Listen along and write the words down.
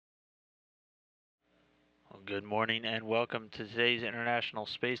Good morning and welcome to today's International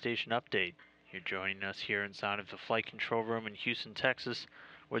Space Station update. You're joining us here inside of the Flight Control Room in Houston, Texas,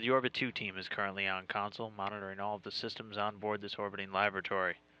 where the Orbit 2 team is currently on console, monitoring all of the systems on board this orbiting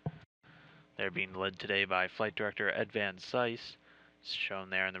laboratory. They're being led today by Flight Director Ed Van Cise,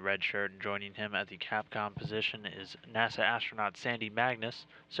 shown there in the red shirt, and joining him at the Capcom position is NASA astronaut Sandy Magnus,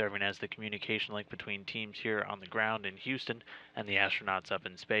 serving as the communication link between teams here on the ground in Houston and the astronauts up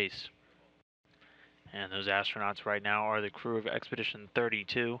in space. And those astronauts right now are the crew of Expedition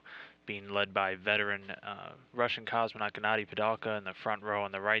 32, being led by veteran Russian cosmonaut Gennady Padalka in the front row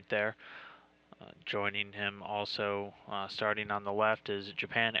on the right there. Joining him also, starting on the left, is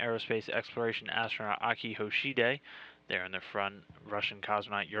Japan Aerospace Exploration astronaut Aki Hoshide. There in the front, Russian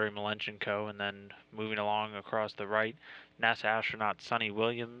cosmonaut Yuri Malenchenko, and then moving along across the right, NASA astronaut Sonny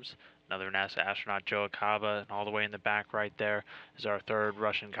Williams, another NASA astronaut Joe Akaba, and all the way in the back right there is our third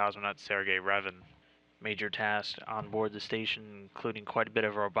Russian cosmonaut Sergei Revin. Major tasks on board the station, including quite a bit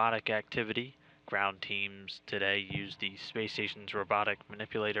of robotic activity. Ground teams today use the space station's robotic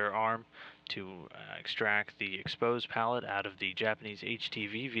manipulator arm to extract the exposed pallet out of the Japanese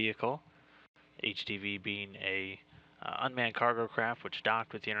HTV vehicle. HTV being a unmanned cargo craft which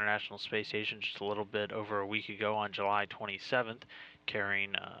docked with the International Space Station just a little bit over a week ago on July 27th,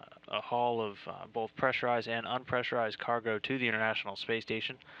 carrying a haul of both pressurized and unpressurized cargo to the International Space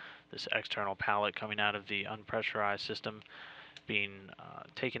Station. This external pallet coming out of the unpressurized system being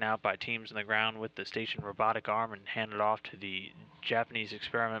taken out by teams on the ground with the station robotic arm and handed off to the Japanese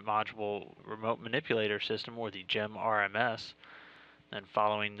Experiment Module Remote Manipulator System, or the GEM RMS. Then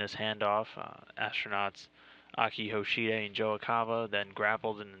following this handoff, astronauts Aki Hoshide and Joe Akaba then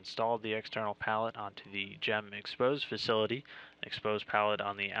grappled and installed the external pallet onto the GEM exposed facility, an exposed pallet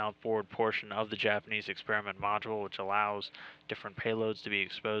on the outboard portion of the Japanese experiment module, which allows different payloads to be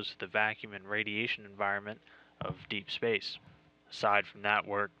exposed to the vacuum and radiation environment of deep space. Aside from that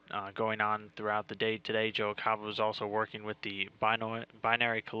work going on throughout the day today, Joe Akaba was also working with the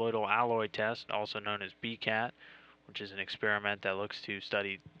binary colloidal alloy test, also known as BCAT, which is an experiment that looks to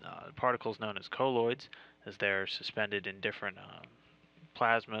study particles known as colloids, as they're suspended in different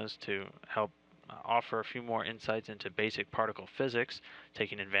plasmas to help offer a few more insights into basic particle physics,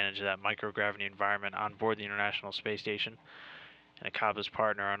 taking advantage of that microgravity environment on board the International Space Station. And Akaba's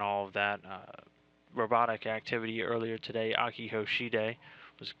partner on all of that robotic activity earlier today, Aki Hoshide,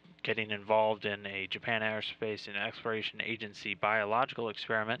 was getting involved in a Japan Aerospace and Exploration Agency biological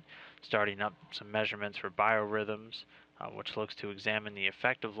experiment, starting up some measurements for biorhythms, which looks to examine the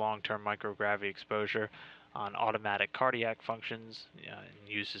effect of long-term microgravity exposure on automatic cardiac functions, and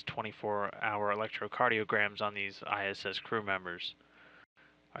uses 24-hour electrocardiograms on these ISS crew members.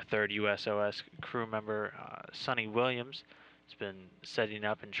 Our third USOS crew member, Sonny Williams, has been setting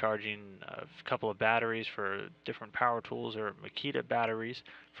up and charging a couple of batteries for different power tools, or Makita batteries,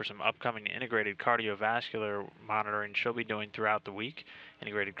 for some upcoming integrated cardiovascular monitoring she'll be doing throughout the week.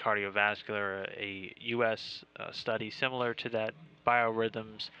 Integrated cardiovascular, a U.S. Study similar to that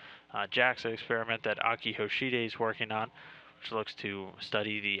biorhythms JAXA experiment that Aki Hoshide is working on, which looks to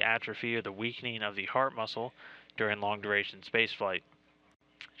study the atrophy or the weakening of the heart muscle during long-duration spaceflight.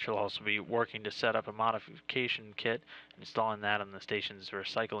 She'll also be working to set up a modification kit, installing that on the station's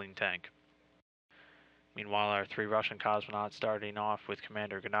recycling tank. Meanwhile, our three Russian cosmonauts, starting off with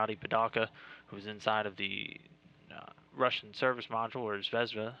Commander Gennady Padalka, who's inside of the Russian service module, or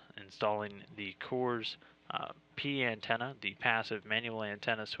Zvezda, installing the CORS P antenna, the passive manual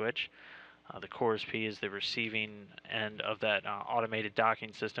antenna switch. The CORS P is the receiving end of that automated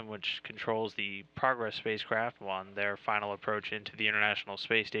docking system, which controls the Progress spacecraft on their final approach into the International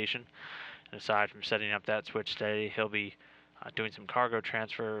Space Station. And aside from setting up that switch today, he'll be doing some cargo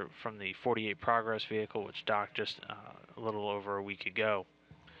transfer from the 48 Progress vehicle, which docked just a little over a week ago.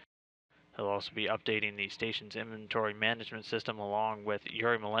 He'll also be updating the station's inventory management system, along with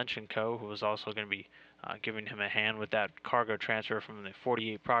Yuri Malenchenko, who is also going to be giving him a hand with that cargo transfer from the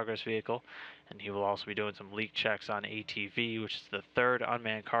 48 Progress vehicle. And he will also be doing some leak checks on ATV, which is the third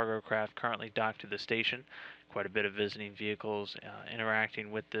unmanned cargo craft currently docked to the station. Quite a bit of visiting vehicles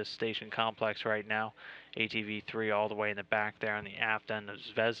interacting with this station complex right now. ATV-3 all the way in the back there on the aft end of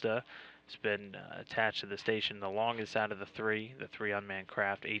Zvezda. It's been attached to the station the longest out of the three unmanned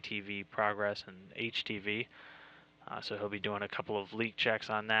craft, ATV, Progress, and HTV. So he'll be doing a couple of leak checks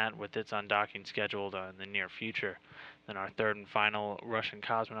on that, with its undocking scheduled in the near future. Then our third and final Russian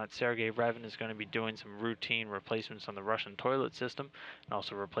cosmonaut, Sergei Revin, is going to be doing some routine replacements on the Russian toilet system, and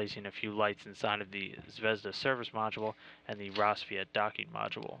also replacing a few lights inside of the Zvezda service module and the Rassvet docking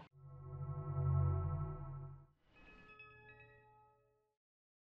module.